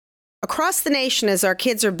Across the nation, as our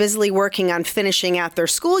kids are busily working on finishing out their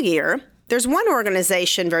school year, there's one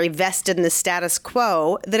organization very vested in the status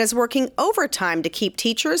quo that is working overtime to keep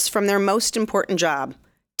teachers from their most important job,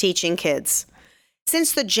 teaching kids.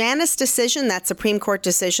 Since the Janus decision, that Supreme Court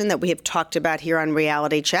decision that we have talked about here on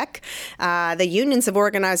Reality Check, the unions have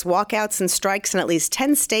organized walkouts and strikes in at least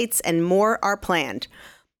 10 states, and more are planned.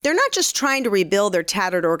 They're not just trying to rebuild their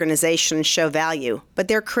tattered organization and show value, but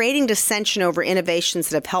they're creating dissension over innovations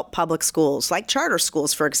that have helped public schools, like charter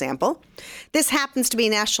schools, for example. This happens to be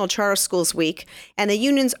National Charter Schools Week, and the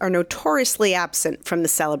unions are notoriously absent from the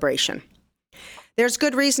celebration. There's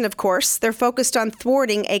good reason, of course. They're focused on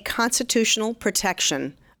thwarting a constitutional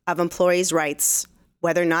protection of employees' rights,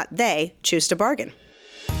 whether or not they choose to bargain.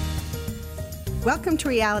 Welcome to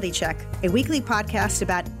Reality Check, a weekly podcast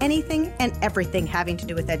about anything and everything having to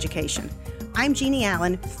do with education. I'm Jeanne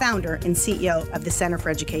Allen, founder and CEO of the Center for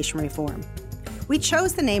Education Reform. We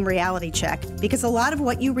chose the name Reality Check because a lot of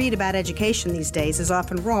what you read about education these days is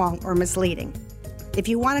often wrong or misleading. If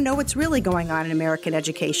you want to know what's really going on in American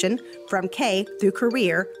education, from K through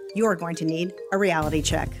career, you're going to need a reality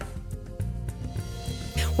check.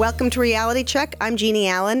 Welcome to Reality Check. I'm Jeanne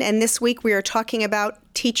Allen, and this week we are talking about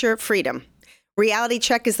teacher freedom. Reality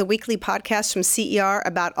Check is the weekly podcast from CER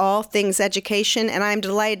about all things education, and I'm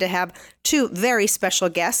delighted to have two very special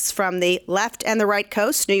guests from the left and the right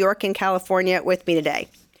coast, New York and California, with me today.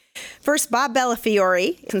 First, Bob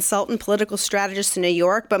Bellafiore, consultant political strategist in New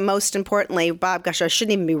York, but most importantly, Bob, I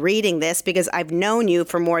shouldn't even be reading this because I've known you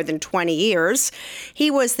for more than 20 years.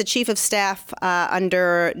 He was the chief of staff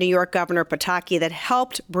under New York Governor Pataki that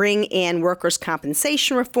helped bring in workers'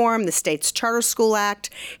 compensation reform, the state's Charter School Act.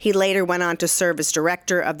 He later went on to serve as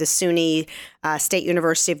director of the SUNY State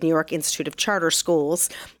University of New York Institute of Charter Schools.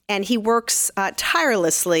 And he works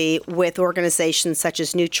tirelessly with organizations such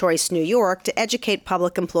as New Choice New York to educate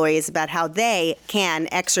public employees about how they can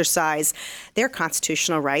exercise their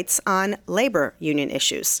constitutional rights on labor union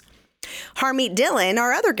issues. Harmeet Dhillon,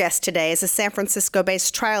 our other guest today, is a San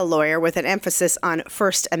Francisco-based trial lawyer with an emphasis on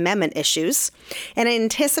First Amendment issues. And in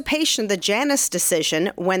anticipation of the Janus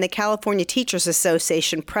decision, when the California Teachers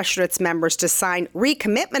Association pressured its members to sign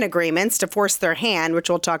recommitment agreements to force their hand, which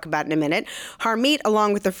we'll talk about in a minute, Harmeet,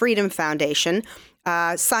 along with the Freedom Foundation,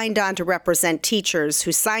 signed on to represent teachers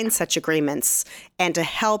who signed such agreements and to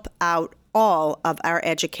help out all of our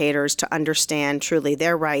educators to understand truly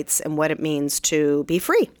their rights and what it means to be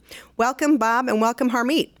free. Welcome, Bob, and welcome,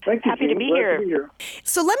 Harmeet. Thank you. Happy to be here.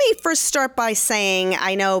 So let me first start by saying,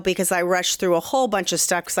 I know because I rushed through a whole bunch of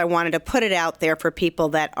stuff because I wanted to put it out there for people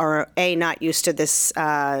that are, A, not used to this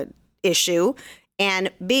issue,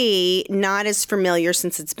 and B, not as familiar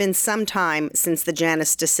since it's been some time since the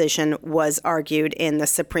Janus decision was argued in the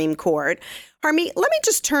Supreme Court. Harmeet, let me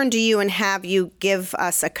just turn to you and have you give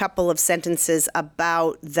us a couple of sentences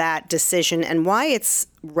about that decision and why it's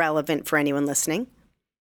relevant for anyone listening.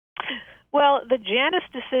 Well, the Janus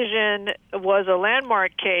decision was a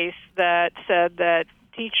landmark case that said that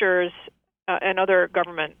teachers and other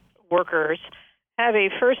government workers have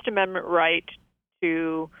a First Amendment right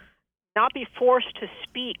to not be forced to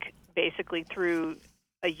speak, basically, through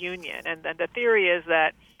a union. And the theory is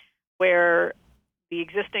that where the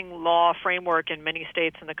existing law framework in many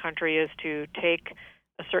states in the country is to take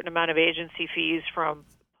a certain amount of agency fees from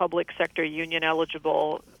public sector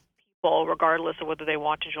union-eligible people, regardless of whether they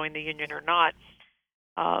want to join the union or not,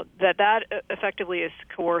 that effectively is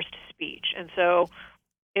coerced speech. And so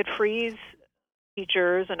it frees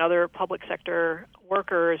teachers and other public sector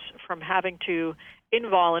workers from having to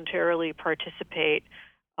involuntarily participate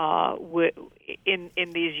in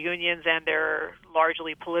these unions and their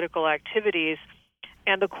largely political activities.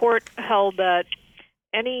 And the court held that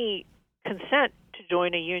any consent to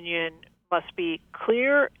join a union must be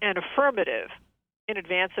clear and affirmative in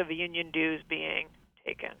advance of union dues being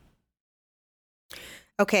taken.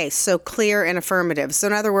 Okay, so clear and affirmative. So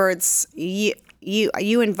in other words, you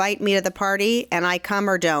invite me to the party and I come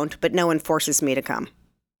or don't, but no one forces me to come.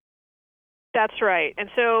 That's right. And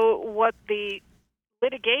so what the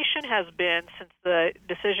litigation has been since the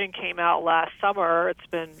decision came out last summer, it's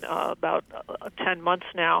been about 10 months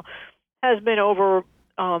now, has been over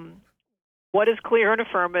what is clear and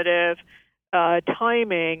affirmative,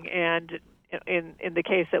 timing, and in the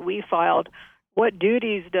case that we filed, what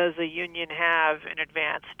duties does a union have in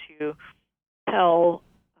advance to tell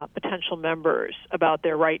potential members about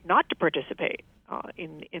their right not to participate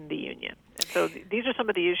in the union. And so these are some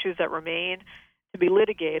of the issues that remain to be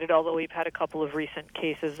litigated, although we've had a couple of recent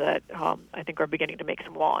cases that I think are beginning to make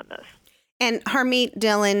some law on this. And Harmeet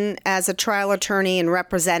Dhillon, as a trial attorney and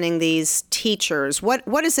representing these teachers,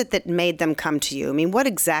 what is it that made them come to you? I mean, what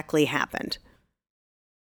exactly happened?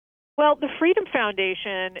 Well, the Freedom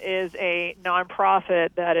Foundation is a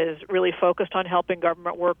nonprofit that is really focused on helping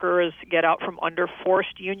government workers get out from under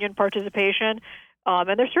forced union participation.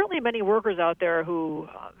 And there's certainly many workers out there who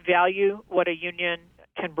value what a union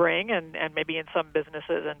can bring, and maybe in some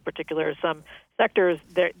businesses, in particular some sectors,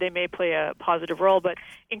 they may play a positive role. But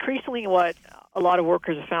increasingly what a lot of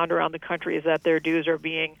workers have found around the country is that their dues are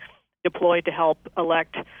being deployed to help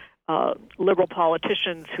elect liberal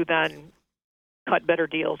politicians who then cut better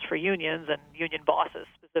deals for unions and union bosses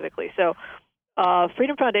specifically. So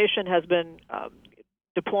Freedom Foundation has been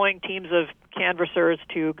deploying teams of canvassers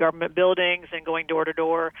to government buildings and going door to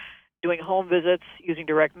door, doing home visits, using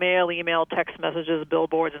direct mail, email, text messages,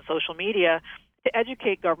 billboards, and social media to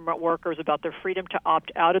educate government workers about their freedom to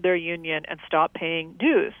opt out of their union and stop paying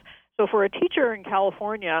dues. So for a teacher in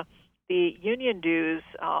California, the union dues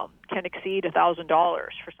can exceed $1,000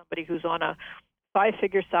 for somebody who's on a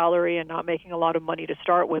five-figure salary and not making a lot of money to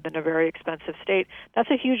start with in a very expensive state. That's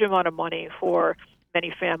a huge amount of money for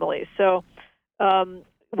many families. So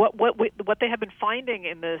what they have been finding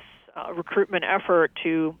in this recruitment effort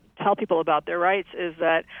to tell people about their rights is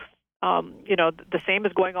that the same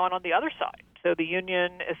is going on the other side. So the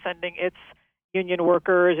union is sending its union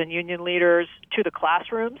workers and union leaders to the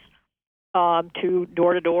classrooms, to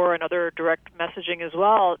door-to-door and other direct messaging as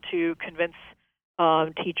well to convince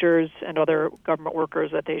teachers and other government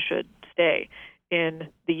workers that they should stay in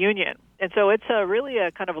the union. And so it's really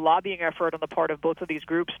a kind of lobbying effort on the part of both of these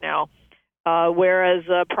groups now, whereas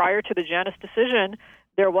prior to the Janus decision,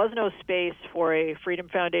 there was no space for a Freedom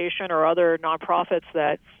Foundation or other nonprofits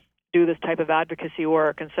that do this type of advocacy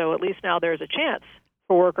work. And so at least now there's a chance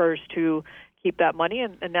for workers to keep that money,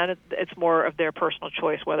 and then it's more of their personal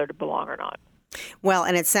choice whether to belong or not. Well,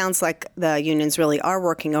 and it sounds like the unions really are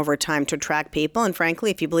working overtime to attract people. And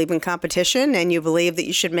frankly, if you believe in competition and you believe that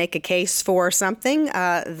you should make a case for something,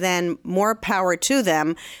 then more power to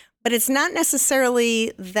them. But it's not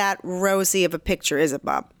necessarily that rosy of a picture, is it,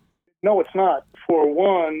 Bob? No, it's not. For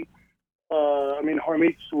one,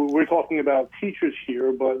 Harmeet, we're talking about teachers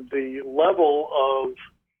here, but the level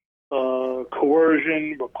of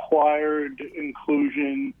coercion, required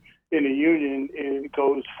inclusion in a union, it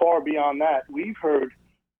goes far beyond that. We've heard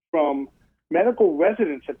from medical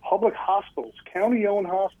residents at public hospitals, county-owned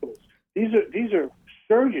hospitals. These are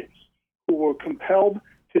surgeons who were compelled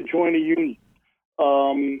to join a union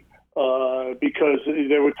because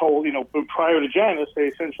they were told, prior to Janus, they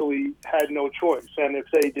essentially had no choice. And if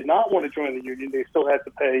they did not want to join the union, they still had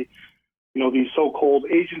to pay, these so-called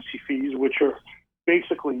agency fees, which are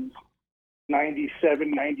basically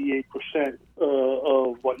 97, 98%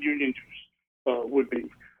 of what union dues would be.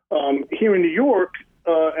 Here in New York,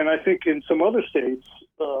 and I think in some other states,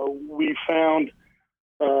 we found,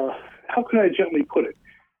 how can I gently put it,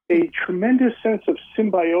 a tremendous sense of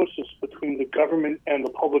symbiosis between the government and the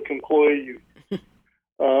public employee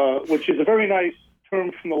union, which is a very nice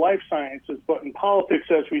term from the life sciences, but in politics,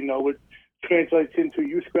 as we know, it translates into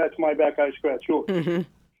you scratch my back, I scratch yours. Mm-hmm.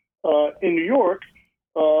 In New York,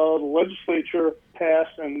 the legislature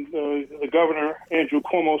passed and the governor, Andrew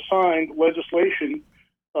Cuomo, signed legislation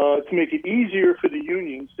to make it easier for the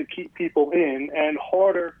unions to keep people in and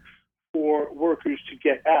harder for workers to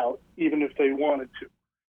get out, even if they wanted to.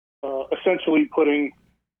 Essentially putting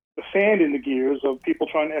the sand in the gears of people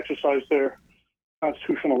trying to exercise their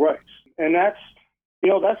constitutional rights. And that's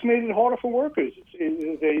made it harder for workers.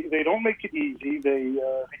 They don't make it easy. They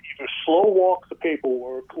either slow walk the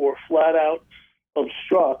paperwork or flat out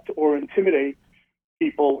obstruct or intimidate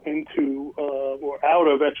people into or out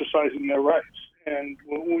of exercising their rights. And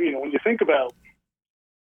when you think about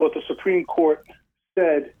what the Supreme Court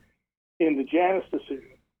said in the Janus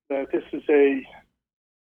decision, that this is a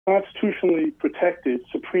constitutionally protected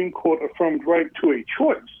Supreme Court affirmed right to a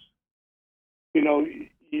choice,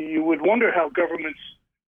 you would wonder how governments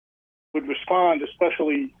would respond,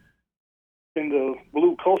 especially in the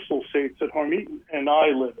blue coastal states that Harmeet and I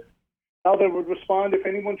live in. How they would respond if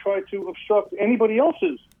anyone tried to obstruct anybody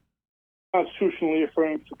else's constitutionally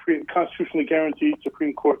guaranteed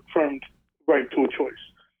Supreme Court affirmed right to a choice.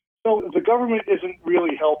 So the government isn't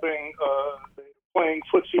really helping, playing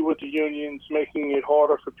footsie with the unions, making it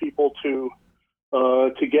harder for people to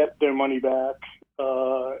get their money back.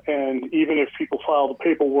 And even if people file the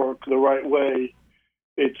paperwork the right way,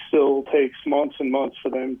 it still takes months and months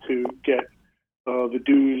for them to get the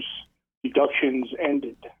dues deductions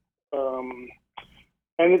ended.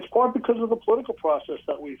 And it's part because of the political process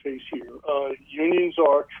that we face here. Unions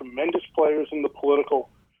are tremendous players in the political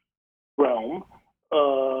realm,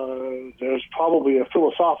 there's probably a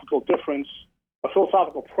philosophical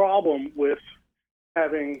problem with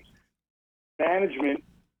having management,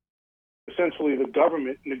 essentially the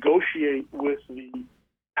government, negotiate with the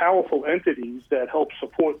powerful entities that help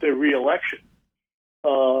support their reelection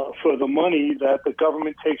for the money that the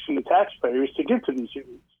government takes from the taxpayers to give to these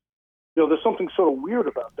unions. There's something sort of weird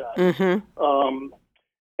about that. Mm-hmm.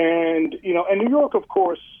 And New York, of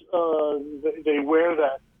course, they wear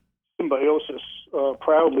that symbiosis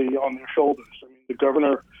proudly on their shoulders. I mean,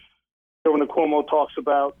 Governor Cuomo talks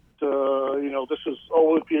about, this is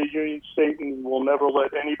always be a union state and we'll never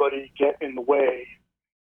let anybody get in the way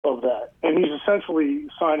of that. And he's essentially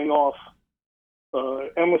signing off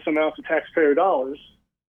endless amounts of taxpayer dollars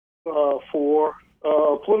for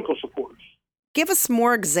political supporters. Give us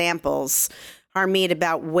more examples, Harmeet,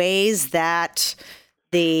 about ways that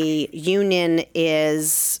the union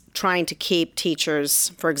is trying to keep teachers,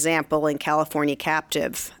 for example, in California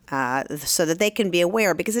captive, so that they can be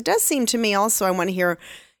aware. Because it does seem to me also, I want to hear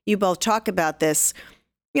you both talk about this.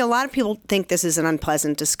 A lot of people think this is an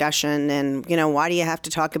unpleasant discussion and, why do you have to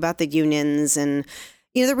talk about the unions? And,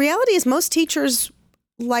 the reality is most teachers,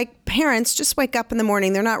 like parents, just wake up in the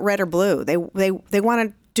morning. They're not red or blue. They want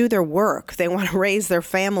to do their work. They want to raise their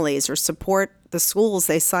families or support the schools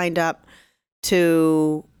they signed up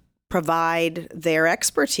to provide their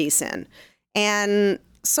expertise in. And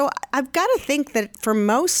so I've got to think that for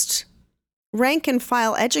most rank and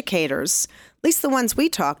file educators, at least the ones we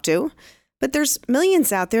talk to, but there's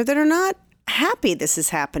millions out there that are not happy this is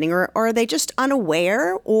happening, or are they just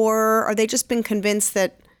unaware, or are they just been convinced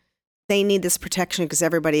that they need this protection because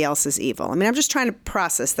everybody else is evil? I mean, I'm just trying to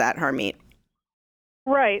process that, Harmeet.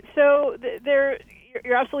 Right. So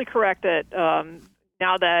you're absolutely correct that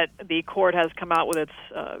now that the court has come out with its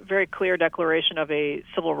very clear declaration of a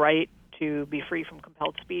civil right to be free from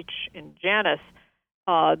compelled speech in Janus,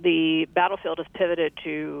 the battlefield has pivoted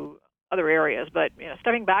to other areas. But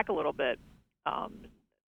stepping back a little bit,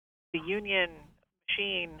 the union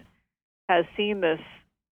machine has seen this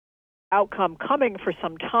outcome coming for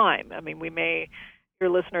some time. I mean, your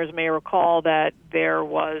listeners may recall that there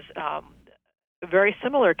was a very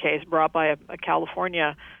similar case brought by a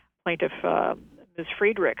California plaintiff, Ms.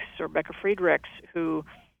 Friedrichs, or Rebecca Friedrichs, who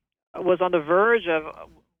was on the verge of,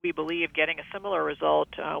 we believe, getting a similar result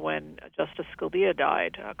when Justice Scalia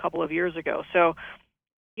died a couple of years ago. So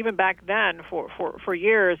even back then, for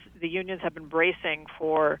years, the unions have been bracing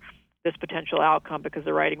for this potential outcome because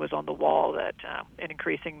the writing was on the wall that an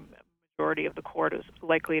increasing majority of the court is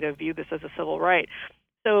likely to view this as a civil right.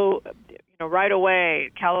 So, right away,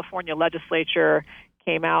 California legislature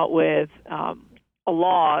came out with a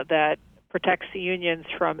law that protects the unions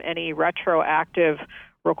from any retroactive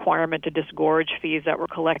requirement to disgorge fees that were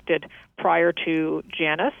collected prior to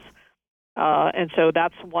Janus. And so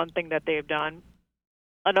that's one thing that they've done.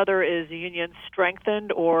 Another is the unions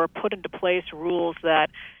strengthened or put into place rules that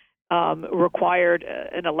required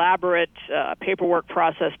an elaborate paperwork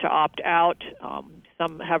process to opt out.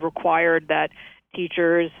 Some have required that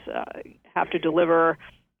teachers have to deliver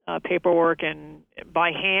paperwork and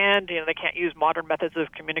by hand. They can't use modern methods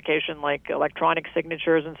of communication like electronic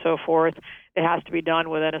signatures and so forth. It has to be done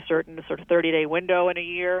within a certain sort of 30-day window in a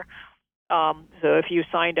year. So if you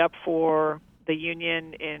signed up for the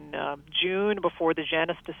union in June before the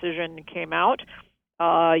Janus decision came out,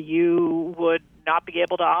 you would not be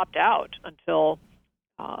able to opt out until,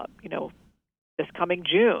 this coming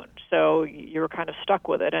June. So you were kind of stuck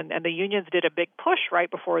with it. And the unions did a big push right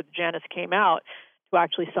before Janus came out to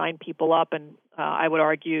actually sign people up and, I would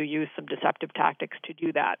argue, use some deceptive tactics to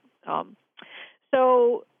do that.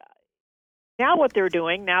 So now what they're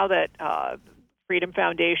doing, now that Freedom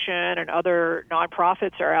Foundation and other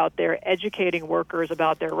nonprofits are out there educating workers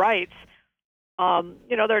about their rights,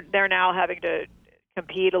 they're now having to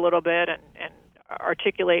compete a little bit and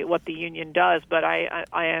articulate what the union does, but I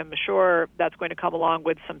am sure that's going to come along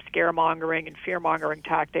with some scaremongering and fear-mongering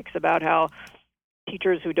tactics about how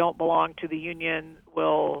teachers who don't belong to the union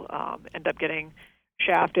will end up getting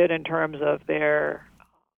shafted in terms of their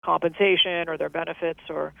compensation or their benefits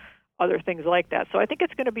or other things like that. So I think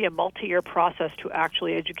it's going to be a multi-year process to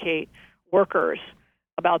actually educate workers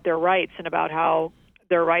about their rights and about how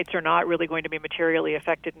their rights are not really going to be materially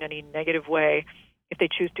affected in any negative way if they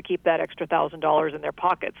choose to keep that extra $1,000 in their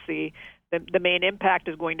pockets. The main impact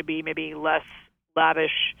is going to be maybe less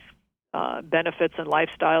lavish benefits and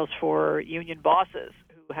lifestyles for union bosses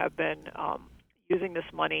who have been using this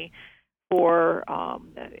money for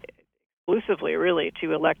exclusively, really,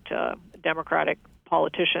 to elect Democratic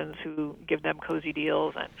politicians who give them cozy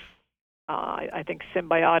deals and I think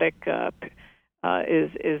symbiotic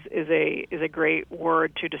is a great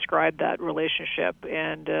word to describe that relationship.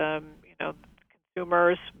 And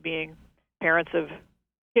consumers, being parents of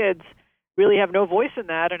kids, really have no voice in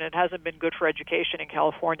that, and it hasn't been good for education in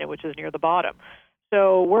California, which is near the bottom.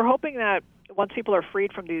 So we're hoping that once people are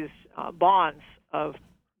freed from these bonds of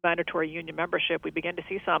mandatory union membership, we begin to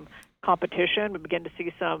see some competition, we begin to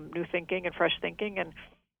see some new thinking and fresh thinking, and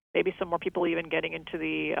maybe some more people even getting into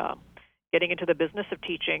the business of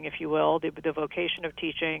teaching, if you will, the vocation of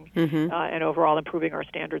teaching, and overall improving our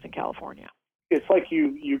standards in California. It's like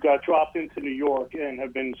you got dropped into New York and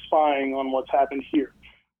have been spying on what's happened here.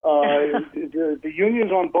 The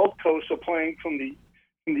unions on both coasts are playing from the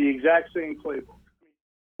exact same playbook.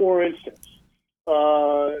 For instance,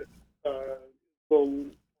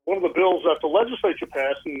 one of the bills that the legislature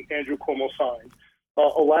passed and Andrew Cuomo signed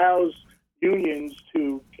allows unions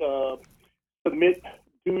to submit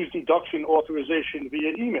dues deduction authorization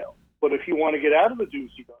via email. But if you want to get out of the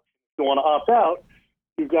dues deduction, if you want to opt out,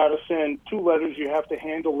 you've got to send 2 letters. You have to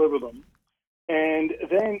hand deliver them. And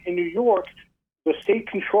then in New York, the state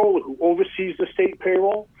controller who oversees the state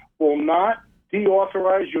payroll will not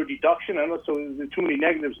deauthorize your deduction. I know there's too many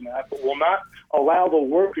negatives in that, but will not allow the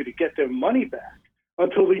worker to get their money back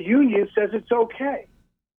until the union says it's okay.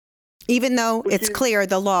 Even though it's clear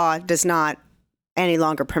the law does not any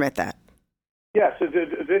longer permit that. Yes,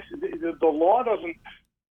 the law doesn't.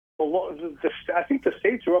 I think the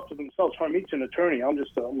states are up to themselves. Harmeet's an attorney. I'm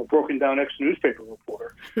a broken down ex-newspaper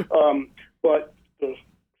reporter. But the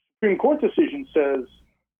Supreme Court decision says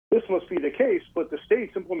this must be the case, but the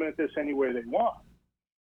states implement this any way they want.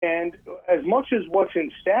 And as much as what's in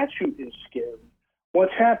statute is scary,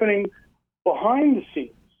 what's happening behind the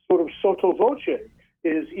scenes, sort of sotto voce,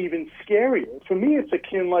 is even scarier. For me, it's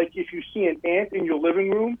akin like if you see an ant in your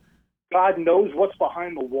living room, God knows what's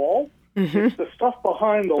behind the wall. It's the stuff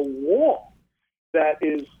behind the wall that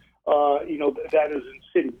is, that is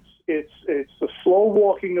insidious. It's the slow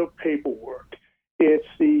walking of paperwork. It's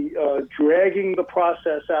the dragging the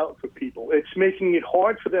process out for people. It's making it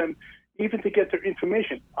hard for them even to get their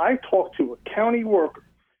information. I talked to a county worker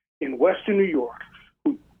in Western New York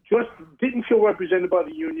who just didn't feel represented by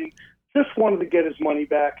the union, just wanted to get his money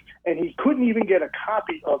back, and he couldn't even get a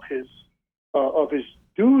copy of his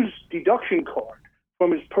dues deduction card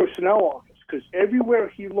from his personnel office because everywhere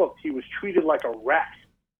he looked, he was treated like a rat.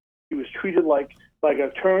 He was treated like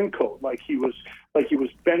a turncoat, like he was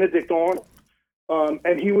Benedict Arnold,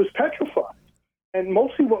 and he was petrified. And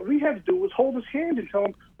mostly, what we had to do was hold his hand and tell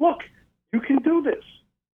him, "Look, you can do this."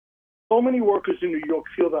 So many workers in New York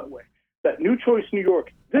feel that way. That New Choice New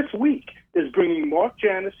York this week is bringing Mark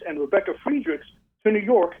Janus and Rebecca Friedrichs to New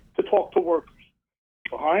York to talk to workers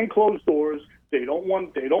behind closed doors. They don't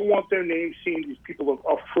want their names seen. These people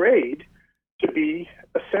are afraid to be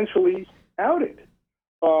essentially outed.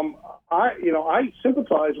 I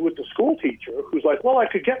sympathize with the school teacher who's like, well, I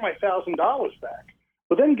could get my $1,000 back,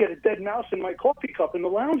 but then get a dead mouse in my coffee cup in the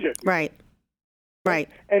lounge. Right.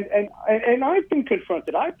 And I've been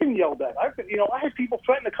confronted. I've been yelled at. I had people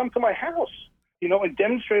threaten to come to my house, and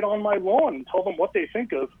demonstrate on my lawn and tell them what they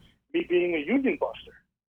think of me being a union buster.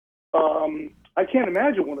 I can't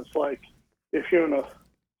imagine what it's like if you're in a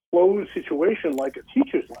closed situation like a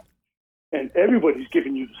teacher's life and everybody's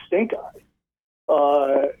giving you the stink eye.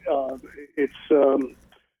 It's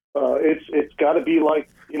got to be like,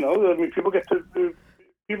 people get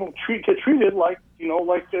treated like,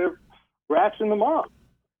 like they're rats in the mob.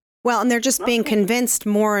 Well, and they're just being convinced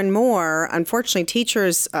more and more. Unfortunately,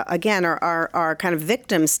 teachers, again, are kind of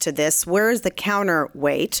victims to this. Where is the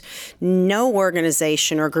counterweight? No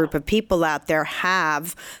organization or group of people out there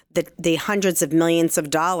have the hundreds of millions of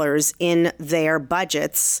dollars in their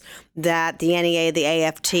budgets that the NEA, the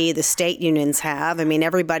AFT, the state unions have. I mean,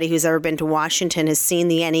 everybody who's ever been to Washington has seen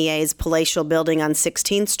the NEA's palatial building on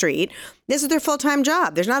 16th Street. This is their full-time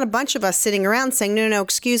job. There's not a bunch of us sitting around saying, no,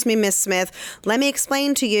 excuse me, Miss Smith, let me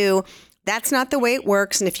explain to you. That's not the way it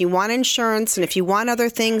works. And if you want insurance and if you want other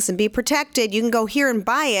things and be protected, you can go here and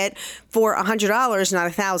buy it for $100,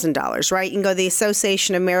 not $1,000, right? You can go to the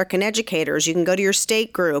Association of American Educators. You can go to your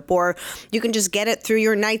state group, or you can just get it through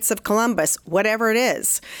your Knights of Columbus, whatever it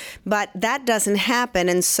is. But that doesn't happen.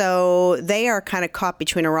 And so they are kind of caught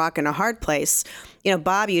between a rock and a hard place.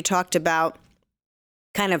 Bob, you talked about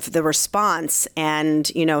kind of the response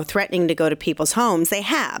and, threatening to go to people's homes. They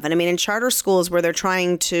have. And I mean, in charter schools where they're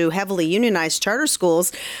trying to heavily unionize charter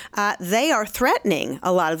schools, they are threatening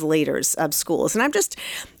a lot of the leaders of schools. And I'm just,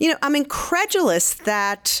 I'm incredulous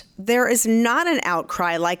that there is not an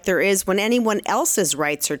outcry like there is when anyone else's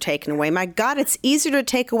rights are taken away. My God, it's easier to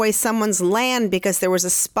take away someone's land because there was a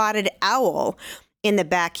spotted owl in the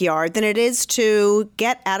backyard than it is to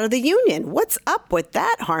get out of the union. What's up with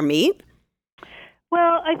that, Harmeet?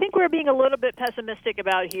 Well, I think we're being a little bit pessimistic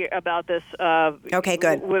about this. Okay,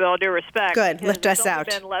 good. With all due respect, good. Lift us out.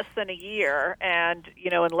 It's been less than a year, and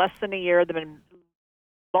in less than a year, there've been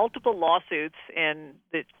multiple lawsuits in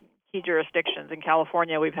the key jurisdictions. In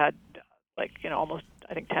California, we've had almost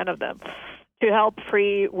 10 of them to help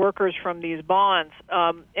free workers from these bonds.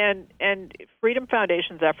 And Freedom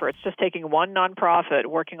Foundation's efforts, just taking one nonprofit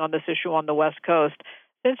working on this issue on the West Coast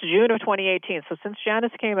since June of 2018. So since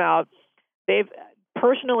Janus came out, they've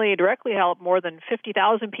personally, directly helped more than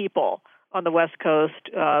 50,000 people on the West Coast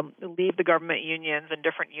leave the government unions and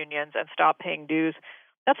different unions and stop paying dues.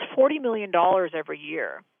 That's $40 million every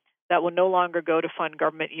year that will no longer go to fund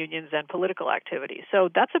government unions and political activity. So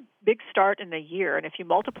that's a big start in a year. And if you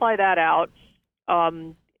multiply that out,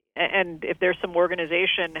 and if there's some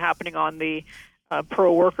organization happening on the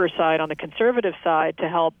pro-worker side, on the conservative side, to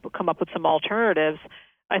help come up with some alternatives,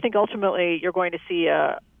 I think ultimately you're going to see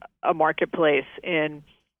a marketplace in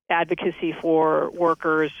advocacy for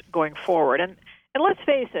workers going forward. And let's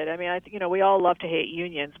face it, I mean, we all love to hate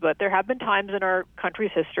unions, but there have been times in our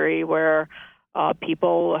country's history where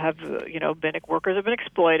people have, workers have been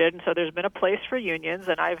exploited, and so there's been a place for unions,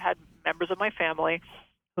 and I've had members of my family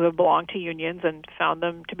who have belonged to unions and found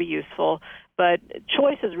them to be useful. But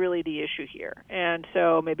choice is really the issue here. And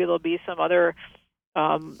so maybe there'll be some other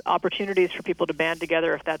opportunities for people to band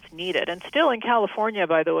together if that's needed. And still in California,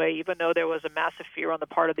 by the way, even though there was a massive fear on the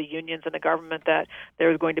part of the unions and the government that there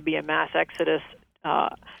was going to be a mass exodus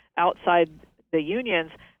outside the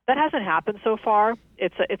unions, that hasn't happened so far.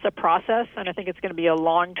 It's a process, and I think it's going to be a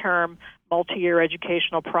long-term, multi-year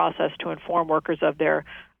educational process to inform workers of their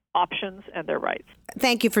options and their rights.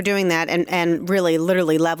 Thank you for doing that and really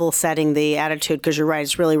literally level setting the attitude, because you're right,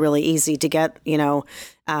 it's really, really easy to get,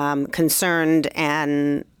 concerned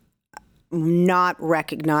and not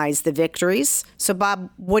recognize the victories. So Bob,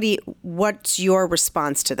 what's your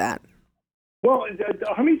response to that? Well,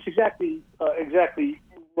 Harmeet's exactly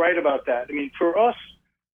right about that. I mean, for us,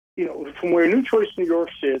 from where New Choice New York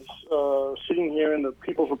sits, sitting here in the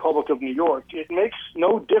People's Republic of New York, it makes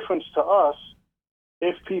no difference to us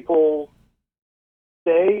if people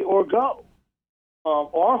stay or go.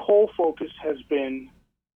 Our whole focus has been,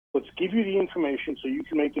 let's give you the information so you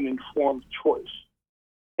can make an informed choice.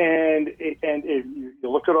 And if you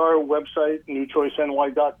look at our website,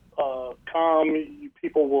 newchoiceny.com,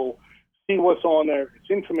 people will see what's on there. It's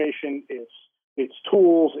information, it's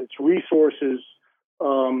tools, it's resources,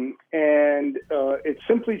 and it's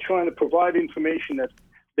simply trying to provide information that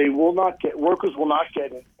workers will not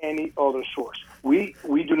get in any other source. We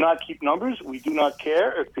do not keep numbers. We do not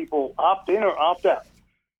care if people opt in or opt out.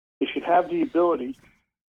 They should have the ability to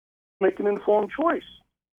make an informed choice.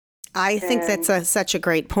 I think that's such a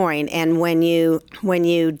great point. And when you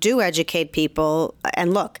do educate people,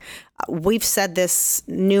 and look, we've said this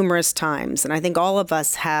numerous times, and I think all of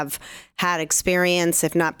us have had experience,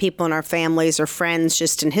 if not people in our families or friends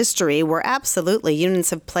just in history, where absolutely unions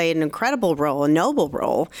have played an incredible role, a noble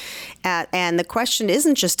role. And the question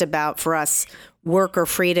isn't just about, for us, worker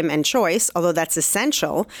freedom and choice, although that's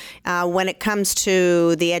essential. When it comes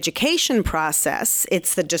to the education process,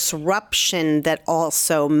 it's the disruption that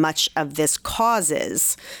also much of this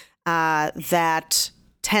causes that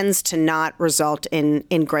tends to not result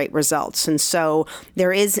in great results. And so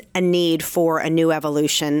there is a need for a new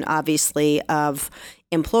evolution, obviously, of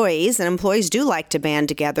employees, and employees do like to band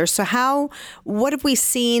together. So what have we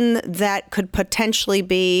seen that could potentially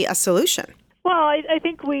be a solution? Well, I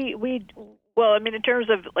think in terms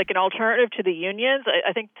of like an alternative to the unions,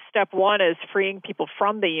 I think step one is freeing people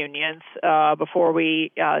from the unions before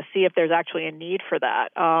we see if there's actually a need for that.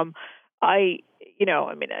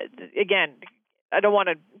 Again, I don't want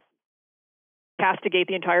to castigate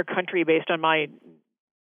the entire country based on my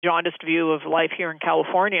jaundiced view of life here in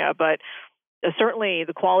California, but certainly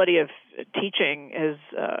the quality of teaching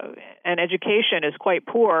and education is quite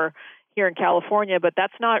poor here in California, but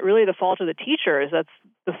that's not really the fault of the teachers. That's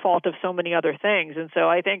the fault of so many other things. And so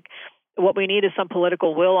I think what we need is some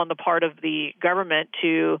political will on the part of the government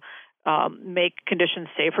to make conditions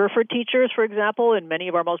safer for teachers. For example, in many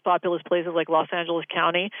of our most populous places like Los Angeles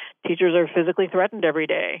County, teachers are physically threatened every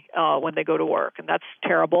day when they go to work, and that's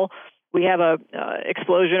terrible. We have a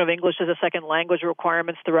explosion of English as a second language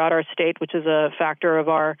requirements throughout our state, which is a factor of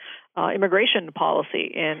our immigration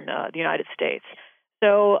policy in the United States.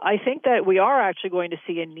 So I think that we are actually going to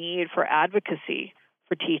see a need for advocacy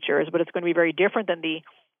for teachers, but it's going to be very different than the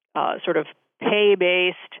sort of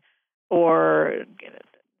pay-based or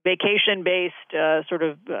vacation-based sort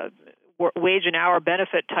of wage and hour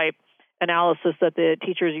benefit type analysis that the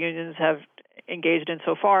teachers' unions have engaged in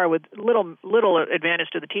so far, with little advantage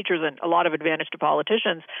to the teachers and a lot of advantage to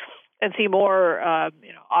politicians, and see more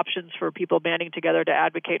options for people banding together to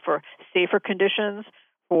advocate for safer conditions,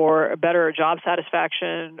 for better job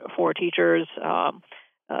satisfaction for teachers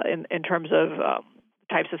in terms of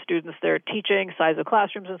types of students they're teaching, size of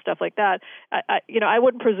classrooms, and stuff like that. I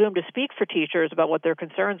wouldn't presume to speak for teachers about what their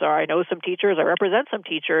concerns are. I know some teachers, I represent some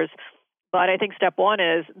teachers, but I think step one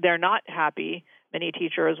is they're not happy, many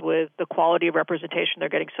teachers, with the quality of representation they're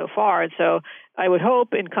getting so far. And so I would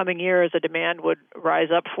hope in coming years a demand would rise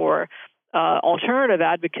up for alternative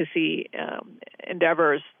advocacy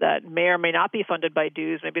endeavors that may or may not be funded by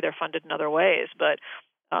dues. Maybe they're funded in other ways. But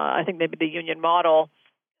I think maybe the union model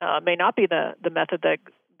may not be the method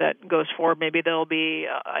that goes forward. Maybe there'll be,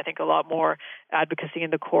 I think, a lot more advocacy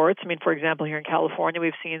in the courts. I mean, for example, here in California,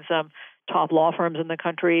 we've seen some top law firms in the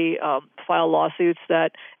country file lawsuits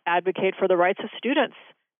that advocate for the rights of students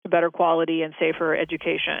to better quality and safer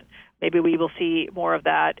education. Maybe we will see more of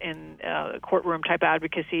that in courtroom-type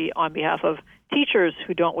advocacy on behalf of teachers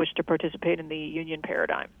who don't wish to participate in the union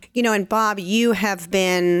paradigm. And Bob, you have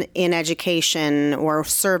been in education or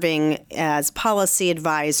serving as policy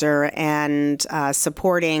advisor and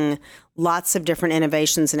supporting lots of different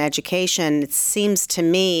innovations in education. It seems to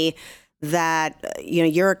me that,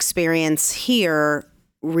 your experience here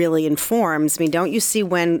really informs. I mean, don't you see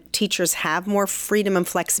when teachers have more freedom and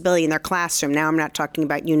flexibility in their classroom? Now, I'm not talking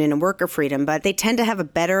about union and worker freedom, but they tend to have a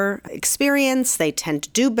better experience. They tend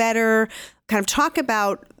to do better. Kind of talk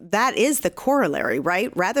about that is the corollary,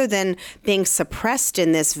 right? Rather than being suppressed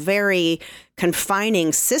in this very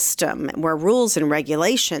confining system where rules and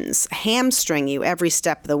regulations hamstring you every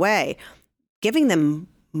step of the way, giving them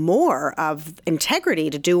more of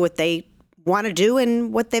integrity to do what they want to do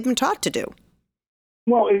and what they've been taught to do.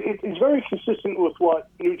 Well, it's very consistent with what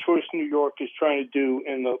New Choice New York is trying to do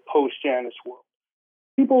in the post-Janus world.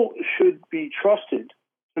 People should be trusted.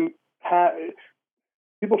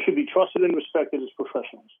 People should be trusted and respected as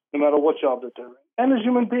professionals, no matter what job that they're in, and as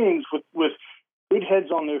human beings with good heads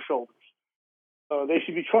on their shoulders. They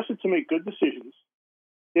should be trusted to make good decisions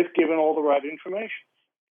if given all the right information.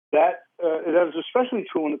 That is especially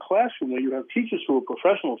true in the classroom, where you have teachers who are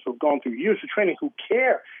professionals, who have gone through years of training, who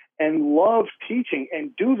care and love teaching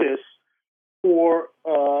and do this or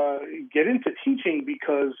get into teaching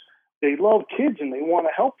because they love kids and they want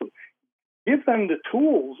to help them. Give them the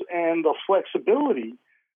tools and the flexibility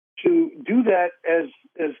to do that as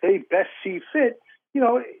they best see fit,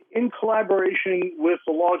 in collaboration with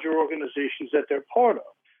the larger organizations that they're part of,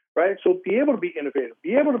 right? So be able to be innovative,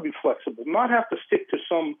 be able to be flexible, not have to stick to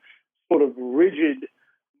some sort of rigid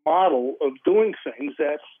model of doing things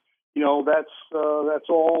that's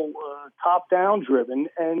all top-down driven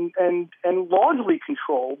and largely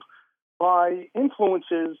controlled by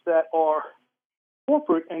influences that are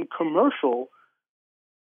corporate and commercial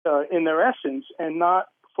in their essence and not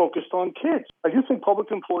focused on kids. I do think public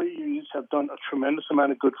employee unions have done a tremendous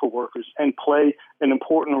amount of good for workers and play an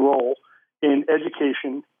important role in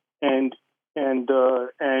education and in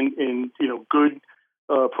good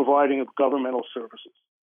providing of governmental services.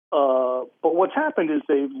 But what's happened is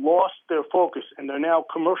they've lost their focus, and they're now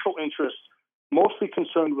commercial interests, mostly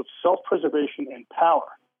concerned with self-preservation and power,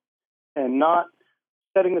 and not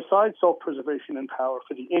setting aside self-preservation and power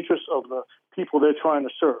for the interests of the people they're trying to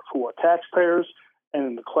serve, who are taxpayers and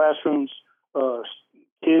in the classrooms,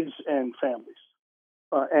 kids and families.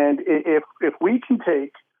 And if we can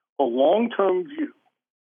take a long-term view,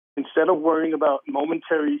 instead of worrying about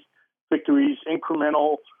momentary victories,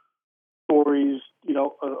 incremental stories,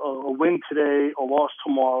 a win today, a loss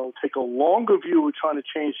tomorrow, take a longer view of trying to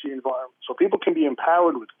change the environment so people can be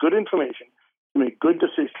empowered with good information to make good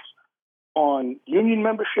decisions on union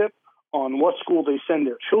membership, on what school they send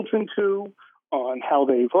their children to, on how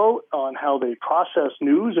they vote, on how they process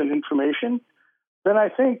news and information, then I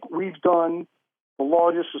think we've done the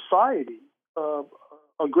larger society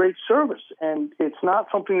a great service. And it's not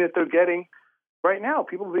something that they're getting right now.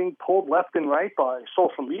 People are being pulled left and right by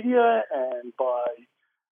social media and by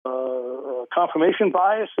confirmation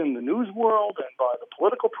bias in the news world and by the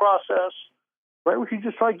political process. Right? We should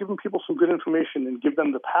just try giving people some good information and give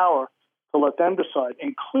them the power to let them decide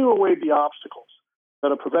and clear away the obstacles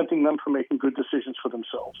that are preventing them from making good decisions for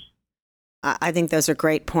themselves. I think those are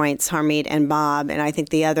great points, Harmeet and Bob. And I think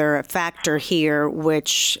the other factor here,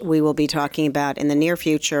 which we will be talking about in the near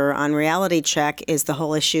future on Reality Check, is the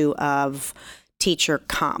whole issue of teacher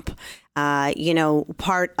comp.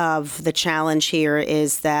 Part of the challenge here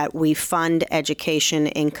is that we fund education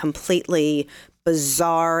in completely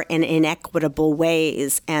bizarre and inequitable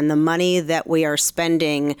ways. And the money that we are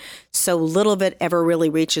spending, so little of it ever really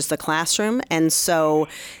reaches the classroom. And so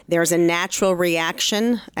there's a natural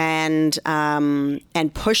reaction and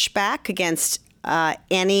pushback against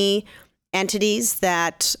any entities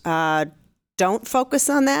that don't focus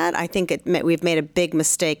on that. I think we've made a big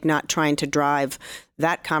mistake not trying to drive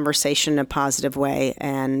that conversation in a positive way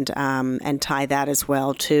and tie that as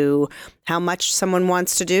well to how much someone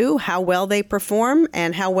wants to do, how well they perform,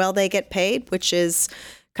 and how well they get paid, which is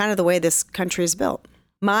kind of the way this country is built.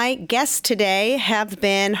 My guests today have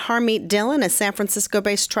been Harmeet Dhillon, a San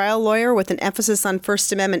Francisco-based trial lawyer with an emphasis on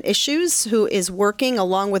First Amendment issues, who is working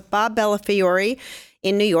along with Bob Bellafiore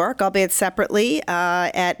in New York, albeit separately,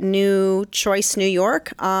 at New Choice, New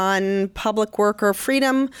York, on public worker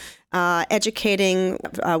freedom, educating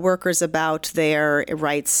workers about their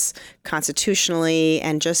rights constitutionally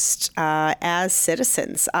and just as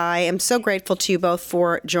citizens. I am so grateful to you both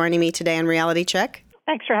for joining me today on Reality Check.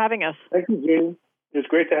 Thanks for having us. Thank you, Jeanne. It's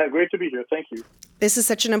great to be here. Thank you. This is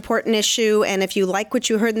such an important issue, and if you like what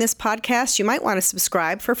you heard in this podcast, you might want to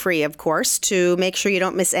subscribe for free, of course, to make sure you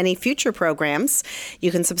don't miss any future programs.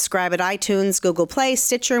 You can subscribe at iTunes, Google Play,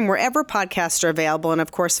 Stitcher, and wherever podcasts are available, and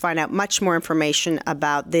of course find out much more information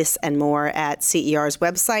about this and more at CER's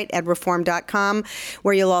website, edreform.com,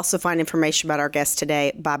 where you'll also find information about our guests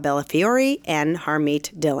today, Bob Bellafiore and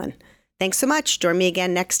Harmeet Dhillon. Thanks so much. Join me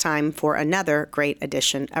again next time for another great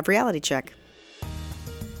edition of Reality Check.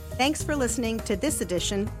 Thanks for listening to this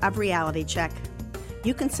edition of Reality Check.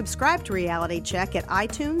 You can subscribe to Reality Check at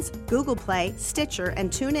iTunes, Google Play, Stitcher,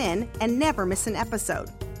 and TuneIn and never miss an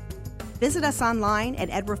episode. Visit us online at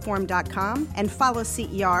edreform.com and follow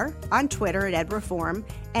CER on Twitter at edreform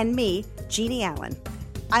and me, Jeanne Allen.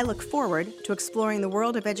 I look forward to exploring the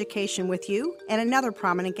world of education with you and another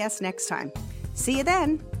prominent guest next time. See you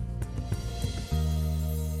then.